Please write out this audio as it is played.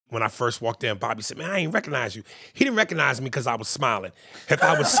when I first walked in, Bobby said, man, I ain't recognize you. He didn't recognize me because I was smiling. If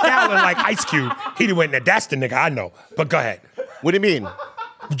I was scowling like Ice Cube, he'd have went, that's the nigga I know. But go ahead. What do you mean?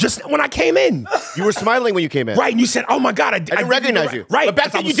 Just when I came in. You were smiling when you came in. Right, and you said, oh my God, I didn't recognize you. Right, but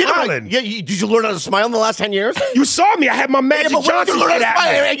back then you didn't. Smiling. Yeah, did you learn how to smile in the last 10 years? You saw me. I had my Magic Johnson shit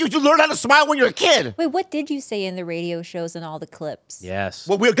at me. You learned how to smile when you were a kid. Wait, what did you say in the radio shows and all the clips? Yes.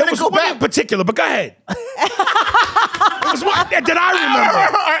 Well, we're going to go back. In particular, but go ahead. It was one, did I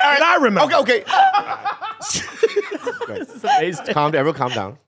remember? Did I remember? Okay. This is amazing. Everyone calm down.